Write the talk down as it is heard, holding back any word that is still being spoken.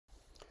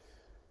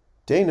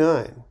Day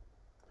 9.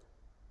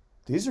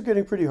 These are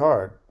getting pretty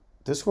hard.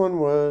 This one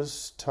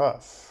was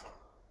tough.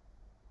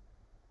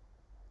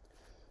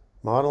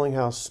 Modeling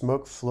how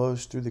smoke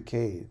flows through the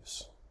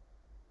caves.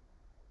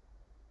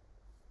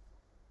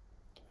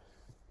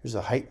 Here's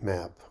a height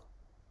map.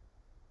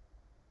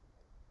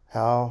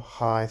 How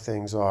high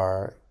things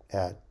are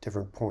at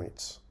different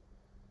points.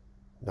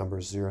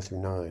 Numbers 0 through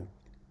 9.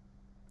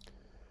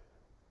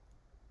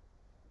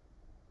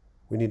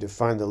 We need to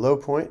find the low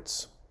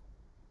points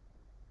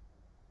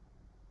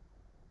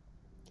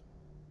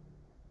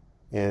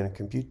and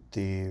compute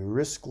the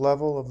risk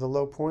level of the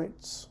low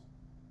points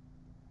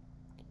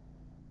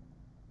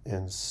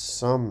and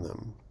sum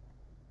them.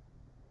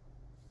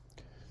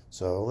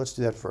 So let's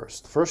do that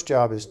first. The first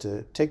job is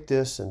to take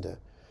this and to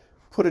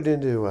put it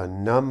into a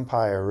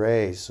NumPy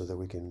array so that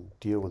we can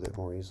deal with it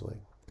more easily.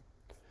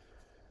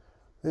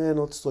 And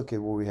let's look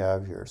at what we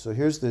have here. So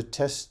here's the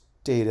test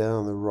data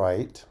on the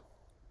right.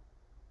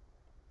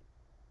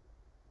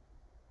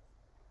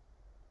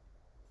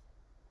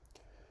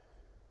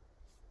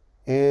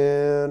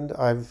 And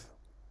I've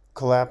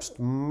collapsed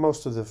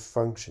most of the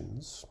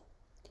functions.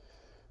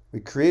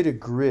 We create a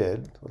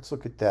grid. Let's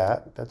look at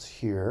that. That's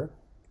here.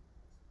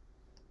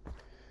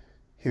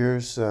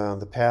 Here's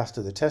the path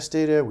to the test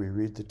data. We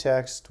read the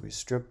text. We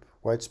strip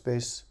white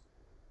space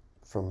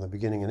from the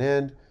beginning and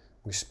end.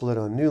 We split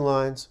on new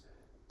lines.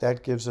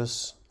 That gives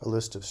us a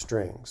list of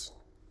strings.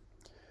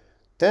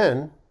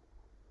 Then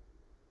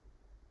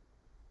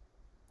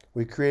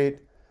we create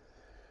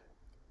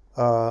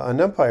a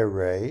NumPy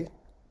array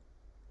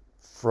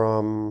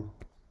from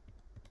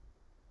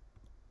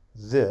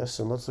this,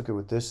 and let's look at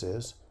what this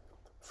is.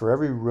 For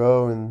every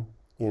row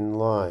in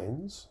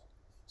lines,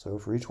 so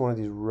for each one of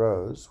these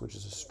rows, which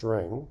is a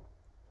string,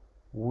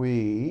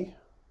 we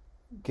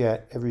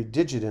get every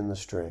digit in the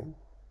string,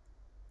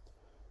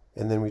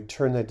 and then we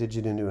turn that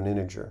digit into an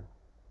integer.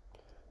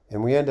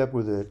 And we end up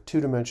with a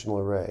two-dimensional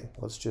array.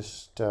 Let's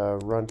just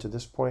run to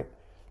this point,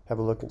 have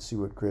a look and see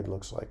what grid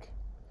looks like.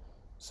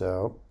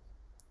 So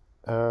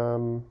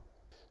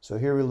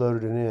here we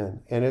loaded it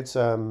in, and it's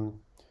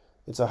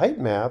a height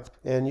map,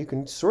 and you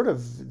can sort of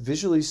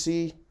visually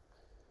see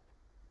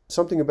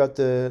something about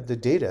the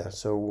data.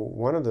 So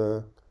one of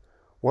the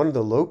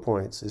low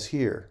points is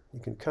here. You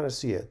can kind of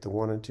see it, the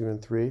 1 and 2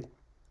 and 3.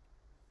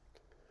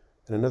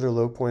 And another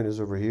low point is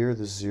over here,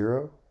 the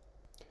 0.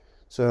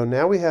 So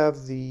now we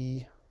have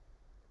the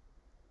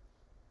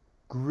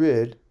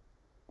grid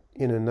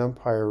in a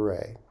NumPy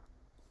array.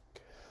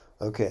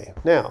 Okay,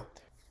 now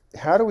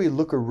how do we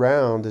look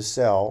around a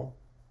cell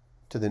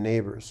to the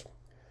neighbors?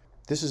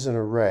 This is an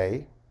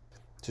array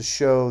to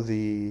show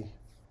the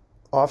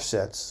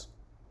offsets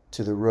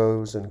to the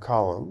rows and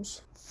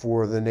columns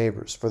for the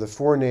neighbors, for the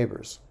 4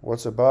 neighbors.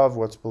 What's above,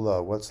 what's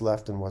below, what's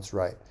left, and what's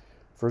right.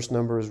 First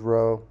number is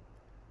row,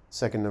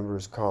 second number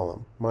is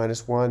column.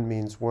 -1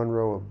 means 1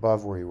 row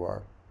above where you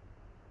are.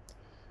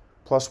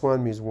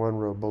 +1 means 1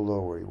 row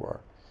below where you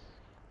are.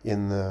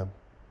 In the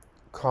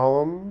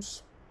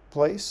columns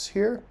place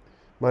here,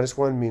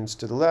 -1 means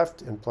to the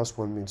left, and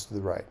 +1 means to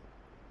the right.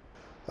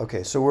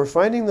 Okay, so we're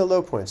finding the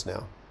low points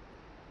now.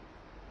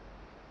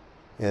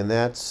 And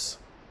that's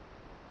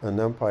a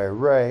NumPy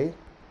array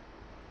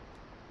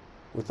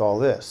with all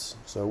this.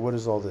 So what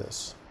is all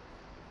this?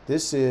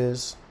 This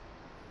is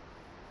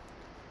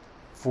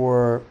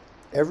for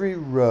every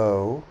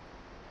row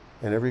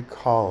and every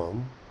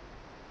column,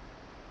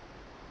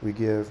 we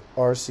give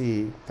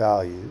RC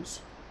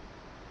values.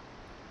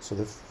 So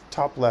the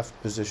top left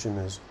position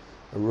is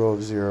a row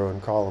of 0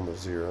 and column of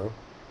 0.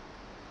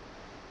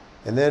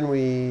 And then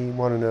we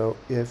want to know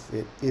if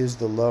it is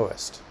the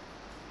lowest.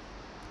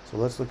 So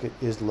let's look at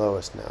is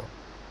lowest now.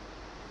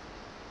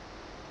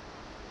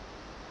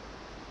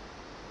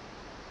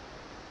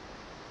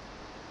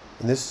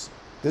 And this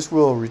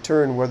will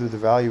return whether the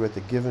value at the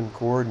given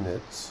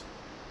coordinates,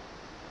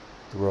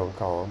 the row and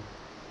column,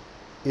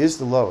 is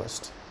the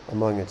lowest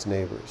among its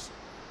neighbors.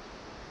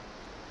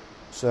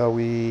 So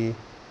we,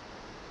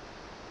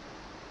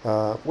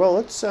 well,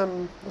 let's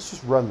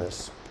just run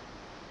this.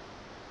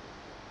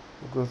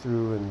 We'll go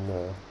through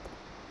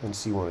and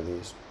see one of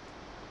these.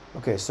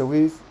 Okay, so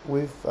we've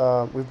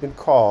been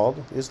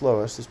called, is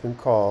lowest has been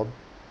called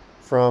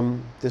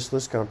from this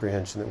list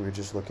comprehension that we were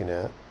just looking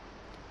at.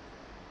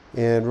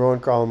 And row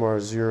and column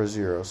are 0,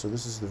 0. So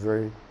this is the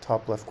very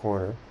top left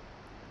corner.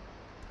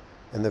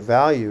 And the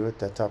value at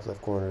that top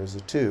left corner is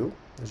a 2,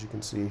 as you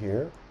can see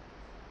here.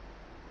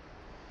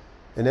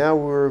 And now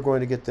we're going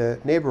to get the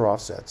neighbor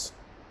offsets.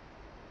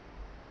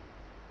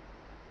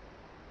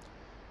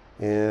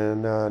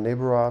 And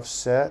neighbor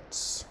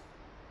offsets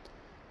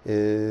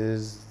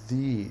is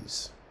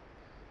these.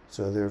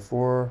 So there are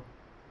 4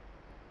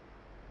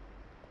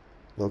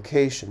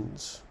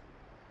 locations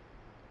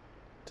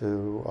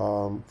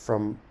to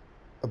from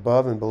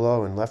above and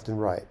below and left and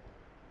right.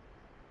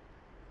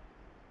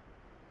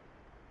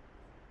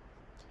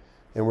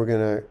 And we're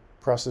going to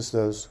process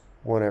those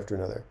one after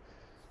another.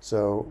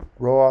 So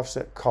row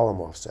offset,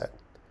 column offset.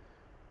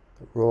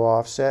 Row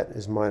offset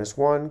is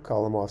 -1,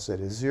 column offset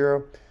is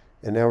 0.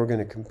 And now we're going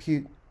to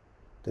compute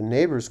the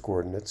neighbor's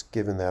coordinates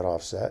given that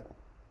offset.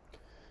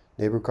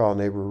 Neighbor col,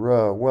 neighbor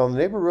row. Well, the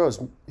neighbor row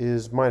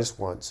is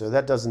 -1, so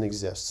that doesn't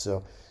exist.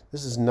 So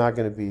this is not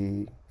going to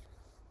be,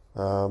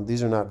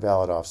 these are not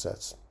valid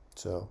offsets.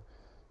 So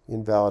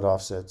invalid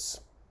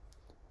offsets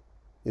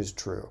is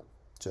true.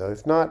 So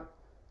if not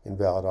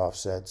invalid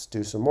offsets,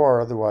 do some more.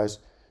 Otherwise,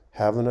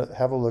 have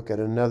a look at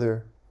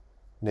another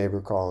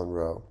neighbor col and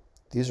row.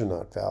 These are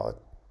not valid.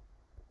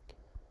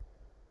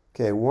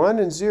 Okay, 1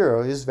 and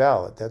 0 is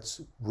valid.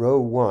 That's row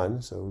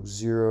 1, so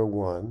 0,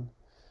 1.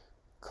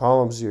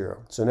 Column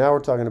 0. So now we're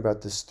talking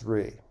about this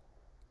 3.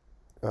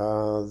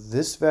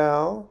 This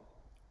val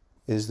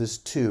is this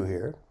 2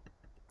 here.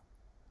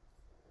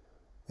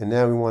 And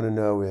now we want to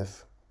know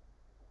if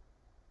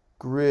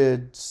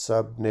grid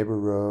sub neighbor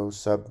row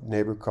sub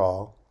neighbor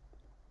col.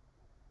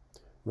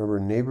 Remember,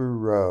 neighbor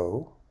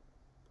row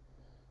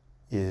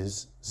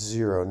is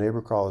 0.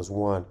 Neighbor col is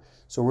 1.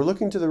 So we're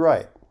looking to the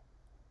right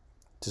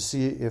to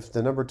see if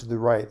the number to the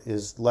right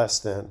is less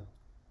than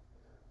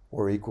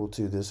or equal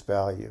to this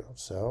value.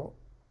 So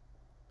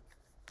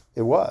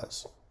it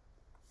was.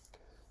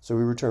 So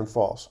we return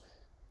false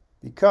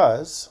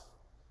because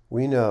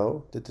we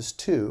know that this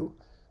 2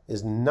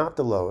 is not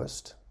the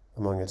lowest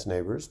among its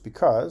neighbors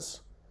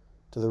because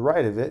to the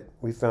right of it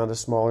we found a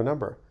smaller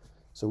number.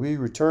 So we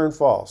return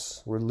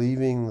false. We're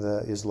leaving the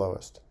is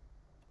lowest.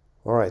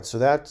 All right, so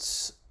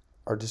that's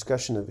our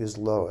discussion of is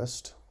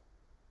lowest.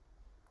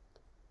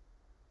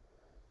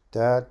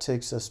 That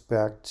takes us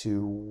back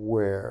to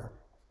where?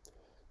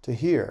 To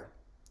here.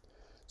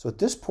 So at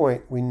this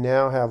point, we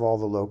now have all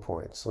the low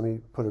points. Let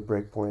me put a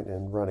breakpoint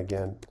and run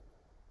again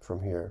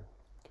from here.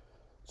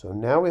 So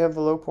now we have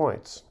the low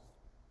points.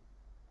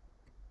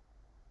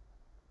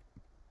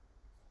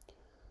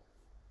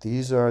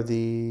 These are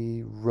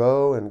the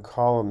row and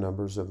column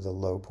numbers of the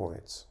low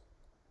points.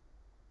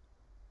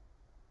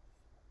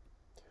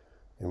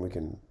 And we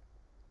can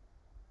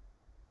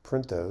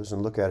print those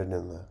and look at it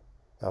in the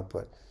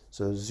output.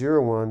 So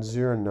 0, 1,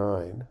 0,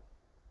 9.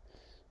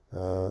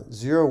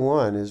 0,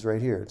 1 is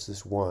right here. It's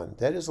this 1.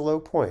 That is a low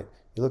point.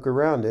 You look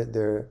around it,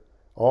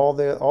 all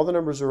the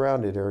numbers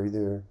around it are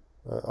either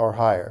are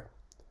higher.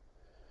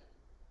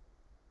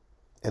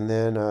 And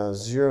then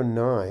 0,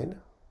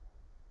 9,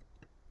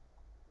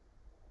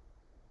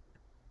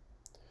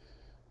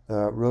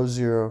 row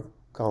 0,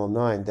 column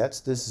 9. That's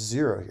this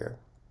 0 here.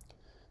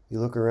 You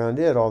look around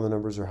it, all the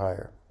numbers are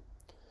higher.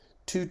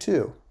 2,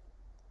 2.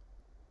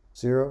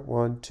 0,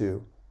 1,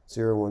 2.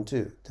 0, 1,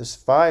 2. This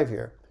 5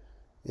 here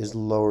is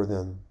lower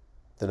than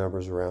the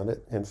numbers around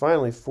it. And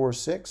finally, 4,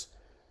 6.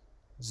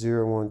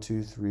 0, 1,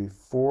 2, 3,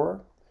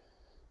 4.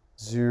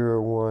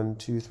 0, 1,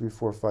 2, 3,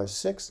 4, 5,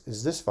 6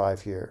 is this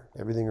 5 here.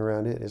 Everything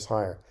around it is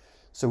higher.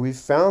 So we've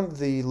found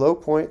the low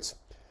points,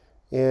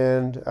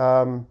 and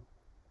to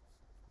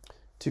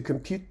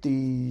compute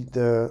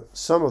the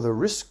sum of the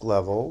risk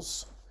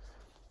levels,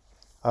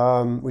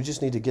 we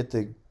just need to get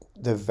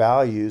the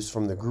values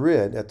from the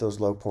grid at those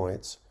low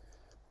points,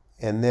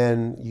 and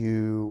then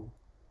you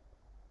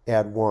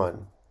add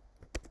 1.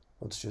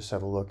 Let's just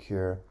have a look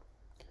here.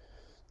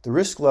 The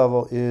risk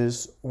level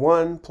is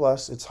 1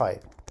 plus its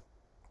height.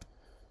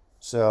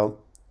 So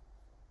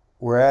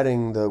we're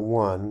adding the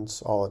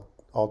 1s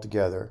all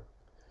together.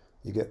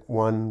 You get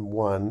 1,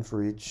 1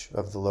 for each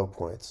of the low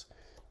points.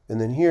 And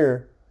then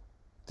here,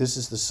 this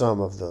is the sum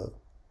of the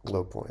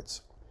low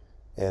points.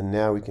 And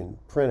now we can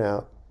print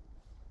out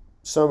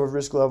sum of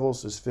risk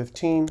levels is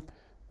 15.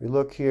 We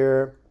look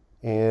here,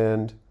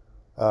 and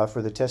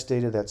for the test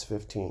data, that's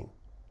 15.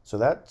 So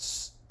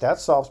that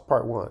solves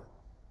part 1.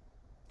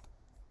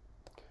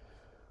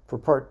 For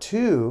part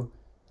 2,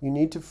 you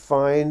need to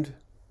find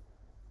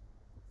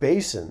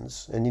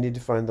basins, and you need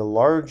to find the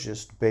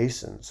largest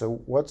basin.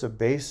 So what's a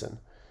basin?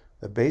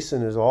 A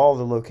basin is all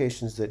the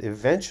locations that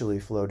eventually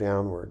flow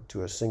downward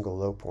to a single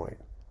low point.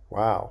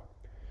 Wow.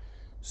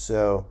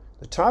 So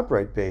the top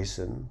right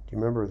basin, you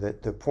remember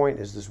that the point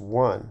is this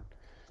 1.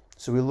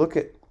 So we look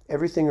at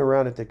everything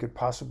around it that could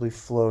possibly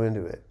flow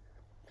into it.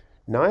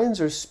 9s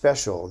are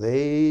special.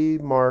 They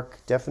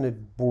mark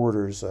definite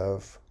borders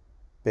of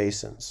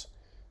basins.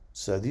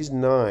 So these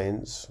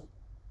 9s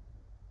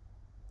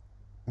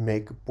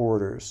make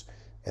borders,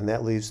 and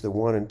that leaves the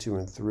 1 and 2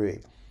 and 3.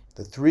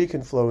 The 3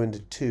 can flow into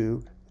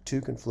 2,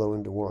 2 can flow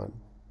into 1.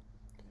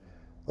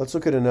 Let's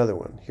look at another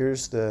one.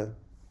 Here's the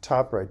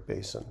top right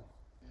basin.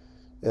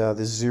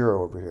 This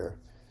 0 over here.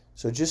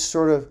 So just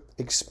sort of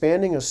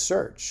expanding a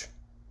search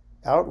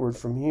outward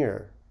from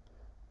here,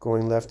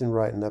 going left and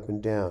right and up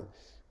and down.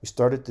 We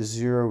start at the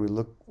 0,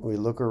 we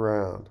look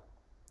around,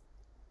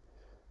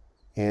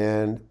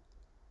 and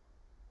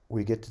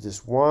we get to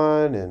this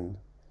 1, and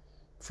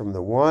from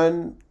the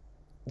 1,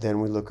 then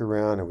we look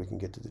around and we can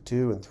get to the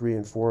 2 and 3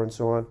 and 4 and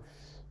so on.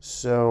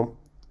 So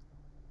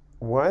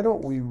why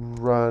don't we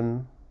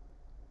run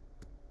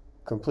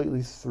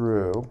completely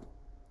through,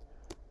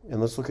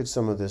 and let's look at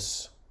some of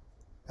this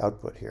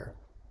output here.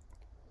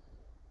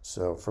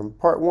 So from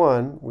part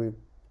 1, we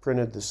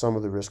printed the sum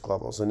of the risk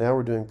levels, and now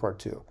we're doing part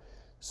 2.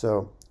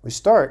 So we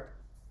start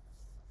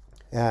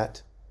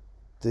at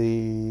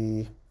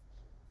the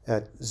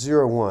at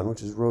 0, 1,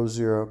 which is row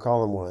 0,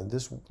 column 1,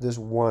 this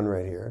 1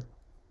 right here,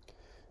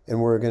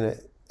 and we're going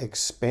to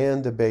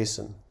expand the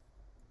basin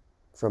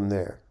from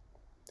there.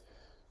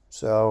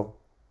 So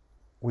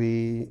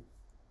we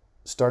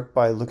start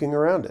by looking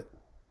around it.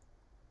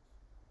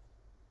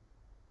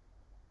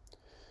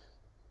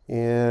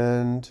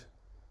 And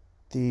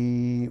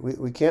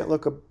we can't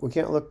look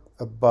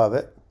above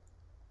it,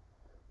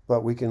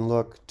 but we can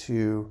look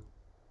to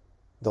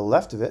the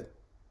left of it.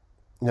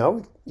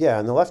 No, yeah,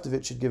 and the left of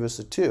it should give us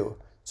a 2.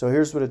 So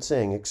here's what it's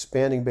saying: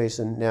 expanding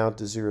basin now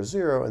to 0,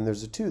 0, and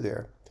there's a 2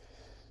 there.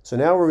 So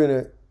now we're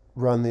going to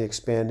run the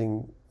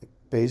expand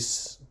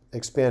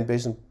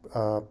basin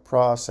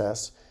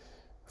process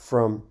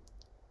from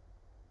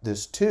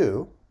this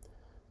 2.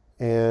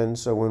 And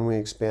so when we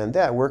expand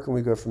that, where can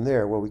we go from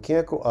there? Well, we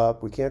can't go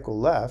up, we can't go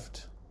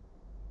left.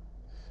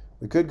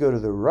 We could go to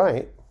the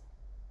right,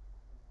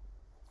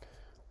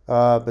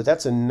 but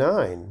that's a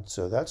 9,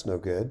 so that's no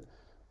good.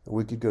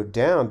 We could go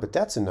down, but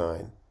that's a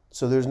 9.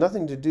 So there's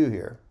nothing to do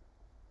here.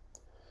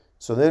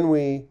 So then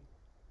we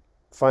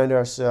find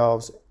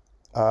ourselves,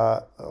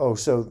 so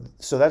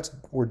that's,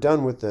 we're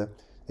done with the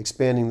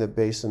expanding the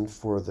basin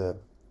for the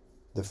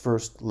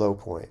first low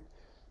point.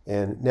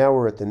 And now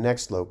we're at the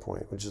next low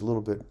point, which is a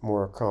little bit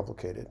more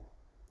complicated.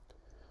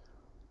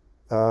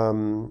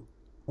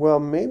 Well,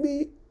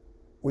 maybe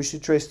we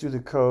should trace through the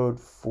code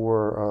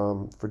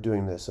for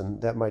doing this,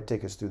 and that might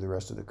take us through the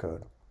rest of the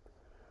code.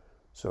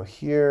 So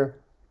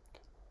here,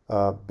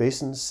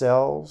 basin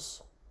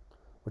cells,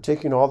 we're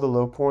taking all the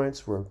low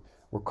points, we're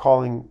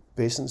calling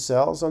basin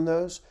cells on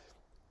those,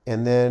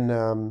 and then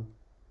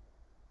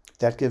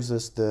that gives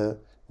us the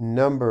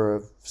number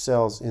of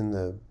cells in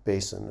the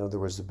basin, in other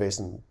words, the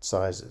basin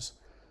sizes.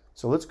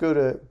 So let's go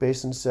to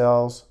basin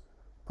cells,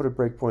 put a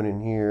breakpoint in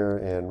here,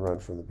 and run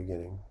from the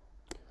beginning.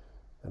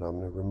 And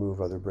I'm going to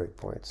remove other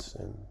breakpoints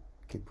and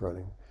keep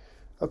running.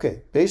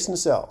 Okay, basin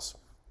cells.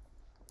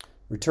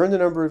 Return the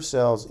number of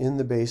cells in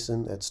the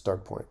basin at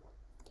start point.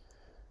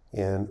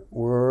 And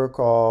we're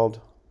called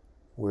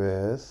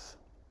with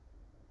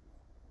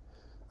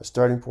a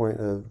starting point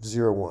of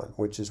 0, 1,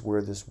 which is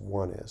where this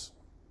 1 is.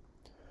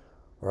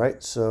 All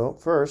right, so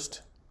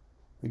first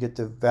we get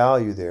the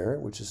value there,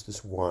 which is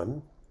this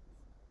 1.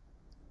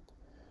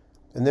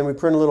 And then we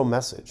print a little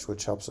message,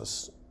 which helps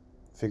us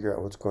figure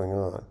out what's going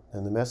on.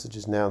 And the message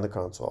is now in the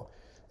console.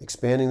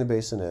 Expanding the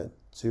basin at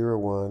 0,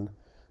 1,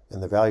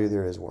 and the value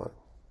there is 1.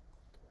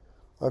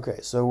 Okay,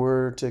 so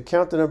we're to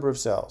count the number of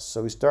cells.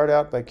 So we start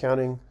out by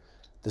counting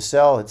the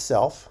cell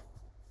itself,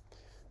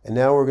 and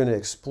now we're going to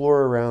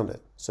explore around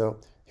it. So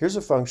here's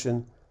a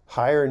function,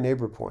 higher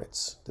neighbor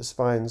points. This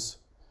finds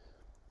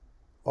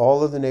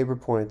all of the neighbor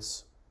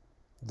points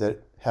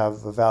that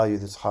have a value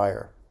that's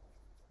higher.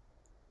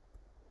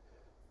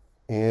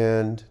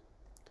 And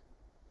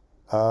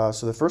so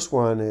the first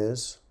one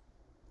is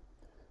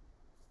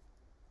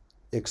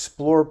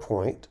explore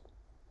point,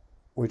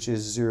 which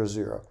is 0,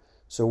 0.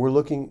 So we're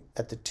looking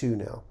at the 2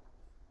 now.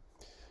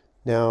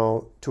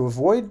 Now, to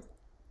avoid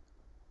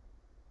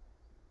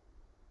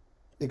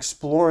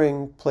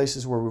exploring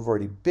places where we've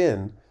already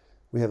been,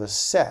 we have a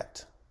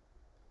set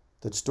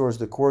that stores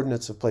the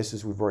coordinates of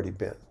places we've already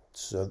been.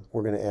 So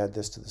we're going to add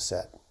this to the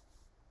set.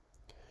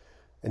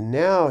 And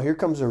now here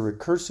comes a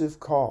recursive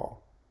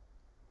call.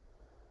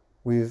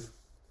 We've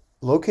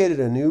located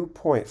a new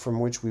point from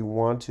which we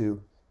want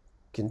to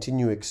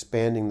continue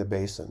expanding the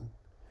basin.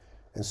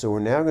 And so we're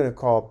now going to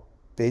call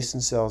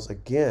basin cells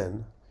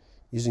again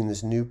using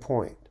this new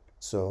point.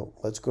 So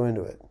let's go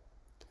into it.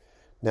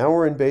 Now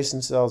we're in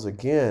basin cells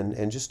again,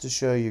 and just to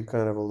show you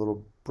kind of a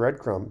little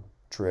breadcrumb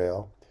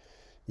trail,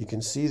 you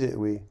can see that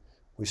we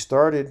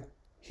started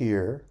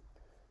here,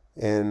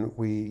 and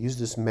we used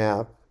this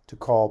map to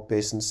call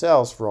basin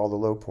cells for all the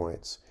low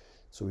points.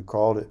 So we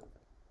called it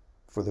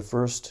for the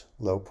first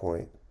low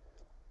point,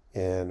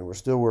 and we're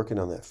still working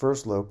on that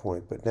first low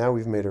point, but now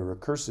we've made a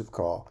recursive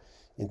call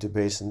into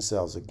basin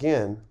cells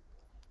again,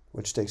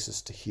 which takes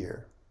us to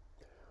here.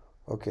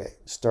 Okay,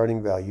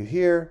 starting value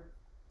here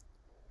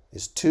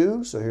is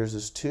 2, so here's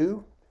this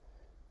 2,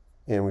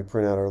 and we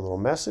print out our little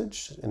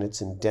message, and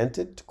it's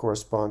indented to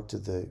correspond to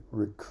the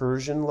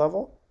recursion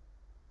level.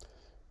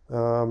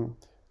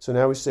 So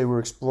now we say we're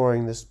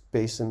exploring this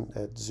basin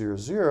at 0,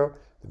 0,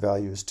 the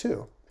value is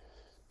 2.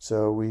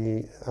 So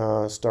we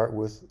start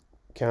with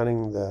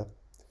counting the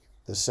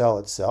cell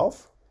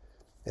itself,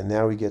 and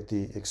now we get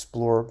the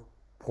explore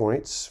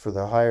points for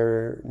the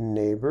higher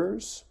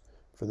neighbors,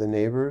 for the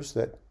neighbors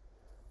that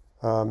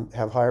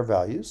have higher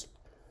values.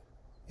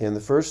 And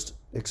the first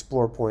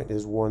explore point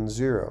is 1,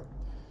 0.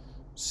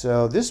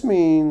 So this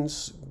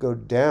means go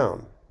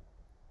down.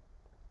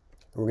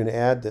 We're going to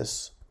add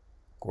this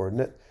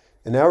coordinate.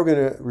 And now we're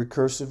going to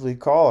recursively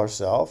call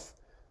ourselves.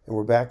 And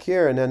we're back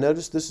here. And now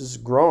notice this is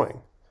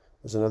growing.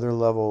 There's another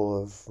level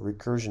of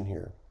recursion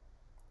here.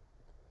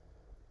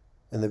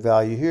 And the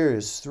value here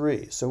is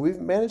 3. So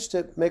we've managed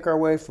to make our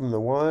way from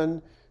the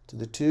 1 to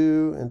the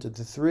 2 and to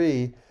the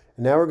 3.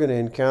 And now we're going to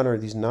encounter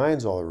these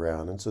 9s all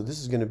around. And so this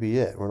is going to be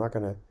it. We're not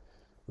going to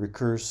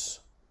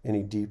recurse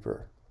any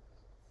deeper.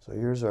 So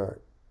here's our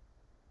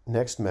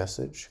next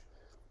message,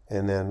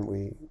 and then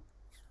we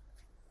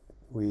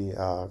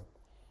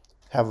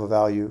have a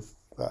value,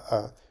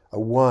 a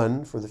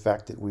 1 for the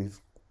fact that we've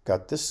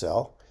got this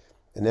cell.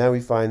 And now we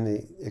find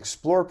the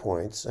explore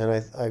points, and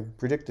I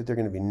predict that they're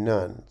going to be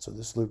none. So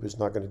this loop is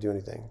not going to do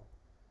anything.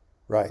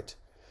 Right.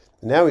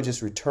 And now we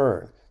just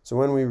return. So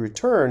when we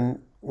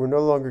return, we're no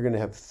longer going to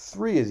have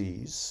 3 of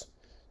these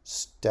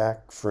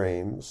stack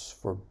frames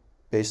for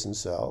basin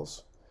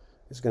cells.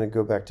 It's going to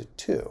go back to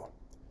 2.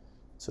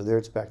 So there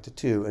it's back to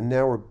 2. And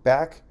now we're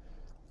back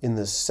in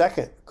the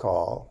second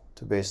call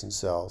to basin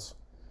cells.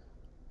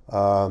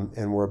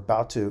 And we're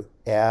about to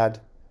add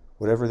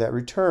whatever that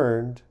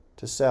returned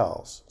to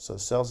cells. So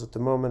cells at the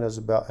moment has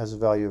a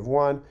value of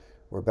 1.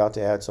 We're about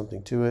to add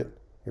something to it.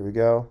 Here we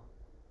go.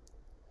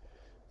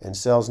 And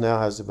cells now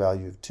has a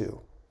value of 2.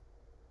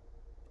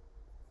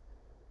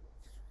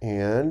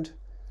 And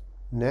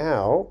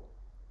now,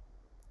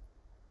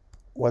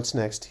 what's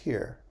next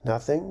here?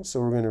 Nothing. So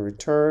we're going to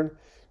return.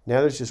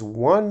 Now there's just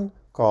 1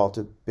 call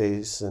to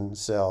basin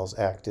cells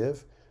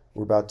active.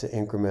 We're about to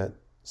increment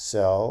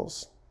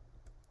cells.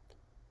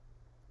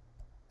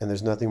 And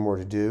there's nothing more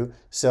to do.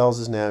 Cells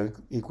is now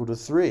equal to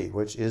 3,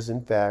 which is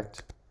in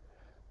fact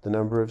the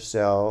number of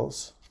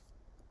cells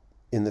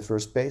in the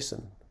first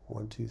basin.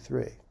 1, 2,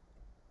 3.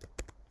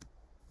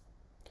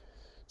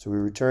 So we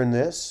return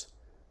this,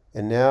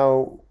 and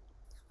now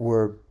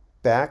we're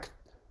back.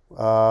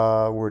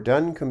 We're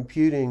done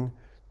computing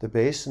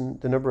the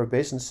number of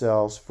basin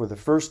cells for the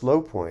first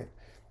low point,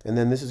 and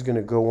then this is going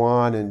to go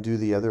on and do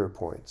the other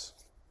points.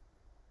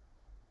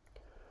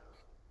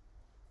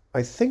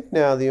 I think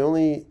now the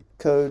only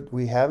code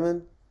we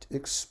haven't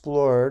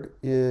explored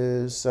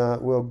is,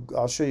 well,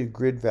 I'll show you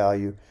grid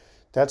value.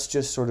 That's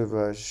just sort of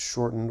a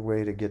shortened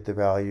way to get the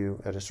value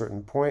at a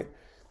certain point.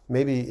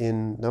 Maybe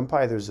in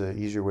NumPy there's an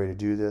easier way to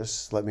do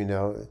this. Let me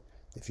know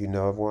if you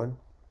know of one.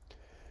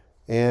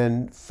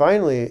 And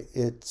finally,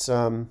 it's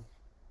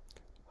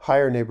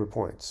higher neighbor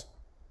points.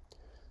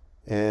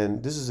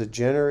 And this is a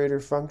generator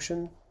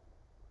function.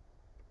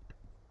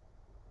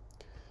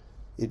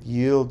 It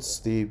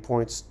yields the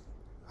points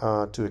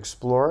to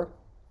explore.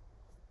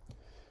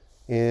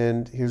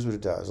 And here's what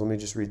it does. Let me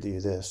just read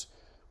you this.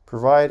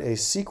 Provide a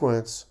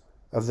sequence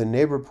of the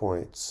neighbor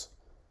points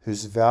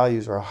whose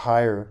values are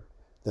higher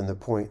than the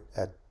point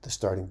at the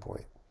starting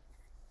point.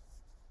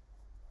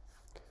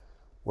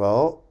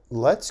 Well,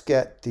 let's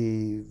get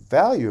the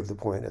value of the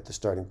point at the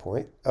starting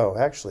point. Oh,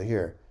 actually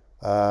here.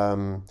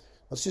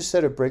 Let's just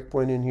set a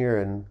breakpoint in here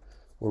and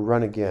we'll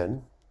run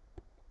again.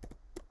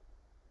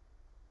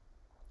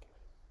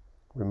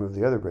 Remove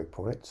the other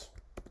breakpoints.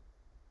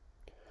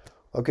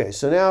 Okay,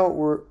 so now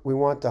we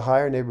want the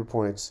higher neighbor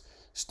points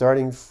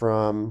starting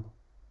from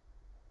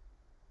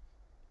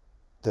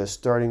the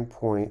starting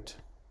point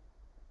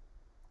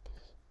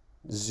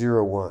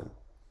 0, 1.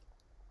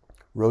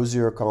 Row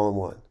 0, column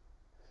 1.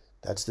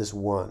 That's this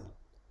 1.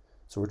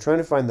 So we're trying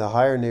to find the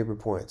higher neighbor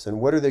points. And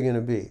what are they going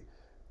to be?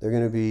 They're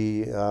going to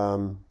be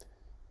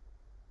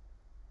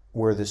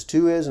where this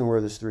 2 is and where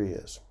this 3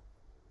 is.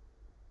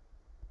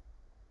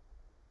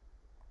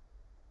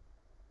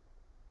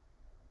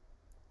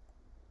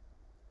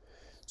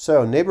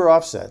 So neighbor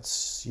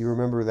offsets, you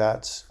remember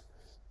that's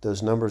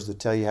those numbers that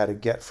tell you how to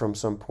get from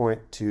some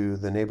point to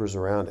the neighbors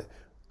around it.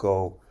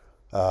 Go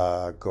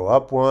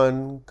up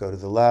 1, go to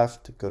the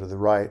left, go to the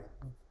right,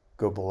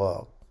 go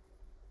below.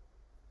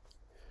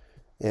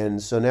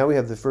 And so now we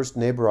have the first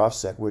neighbor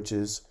offset, which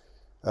is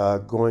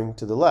going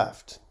to the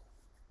left.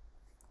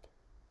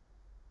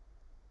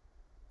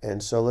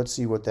 And so let's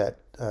see what that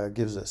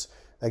gives us.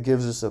 That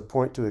gives us a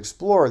point to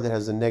explore that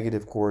has a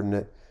negative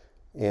coordinate,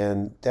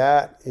 and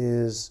that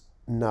is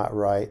not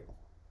right.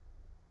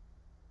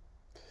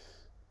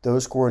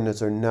 Those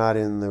coordinates are not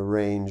in the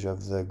range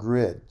of the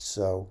grid,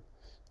 so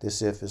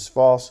this if is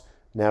false.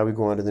 Now we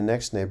go on to the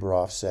next neighbor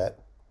offset,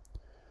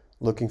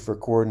 looking for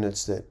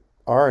coordinates that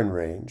are in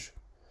range.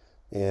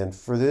 And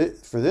for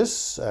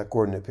this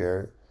coordinate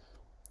pair,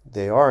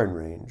 they are in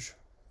range.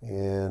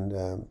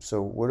 And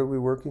so what are we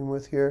working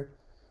with here?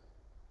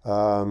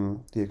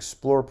 The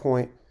explore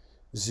point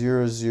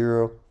 0,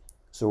 0.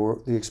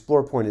 So the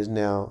explore point is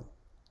now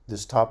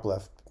this top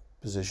left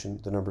position,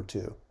 the number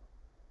 2.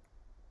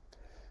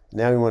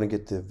 Now we want to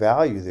get the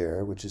value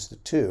there, which is the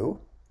 2.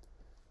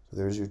 So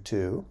there's your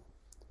 2.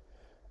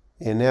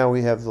 And now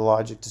we have the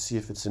logic to see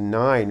if it's a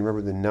 9.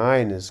 Remember, the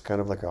 9 is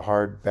kind of like a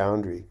hard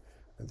boundary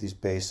of these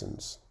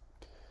basins.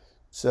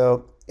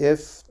 So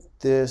if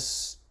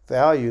this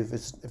value, if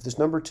this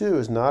number 2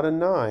 is not a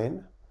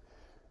 9,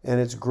 and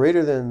it's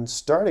greater than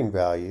starting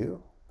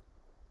value,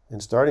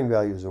 and starting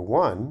value is a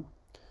 1,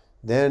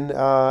 then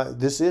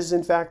this is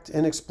in fact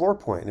an explore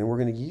point, and we're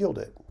going to yield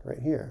it right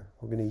here.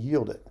 We're going to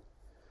yield it.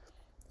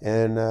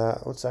 And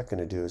what's that going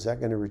to do? Is that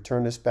going to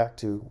return us back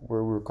to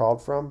where we were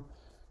called from?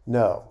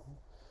 No.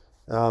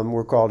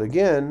 We're called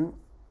again,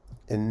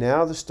 and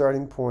now the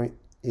starting point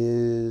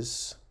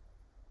is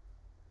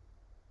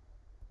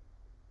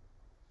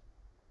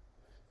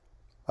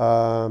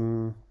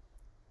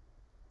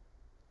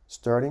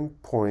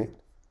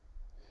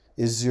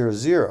is 0,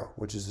 0,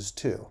 which is this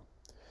 2.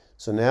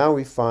 So now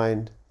we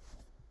find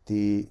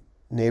the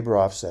neighbor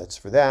offsets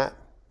for that.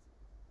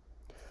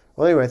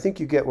 Well, anyway, I think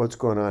you get what's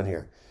going on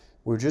here.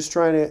 We're just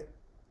trying to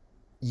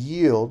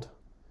yield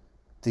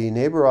the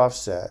neighbor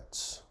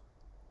offsets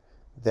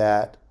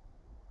that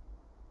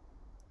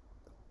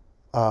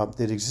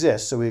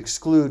exist. So we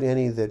exclude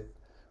any that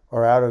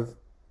are out of,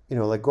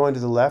 like going to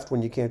the left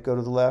when you can't go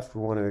to the left.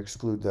 We want to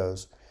exclude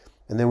those.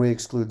 And then we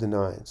exclude the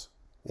 9s,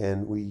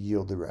 and we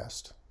yield the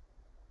rest.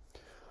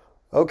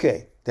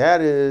 Okay,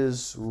 that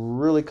is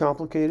really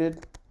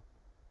complicated.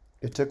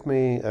 It took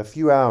me a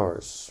few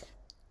hours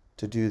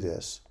to do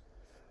this,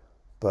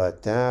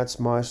 but that's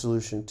my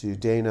solution to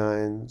day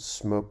 9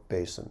 smoke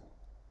basin.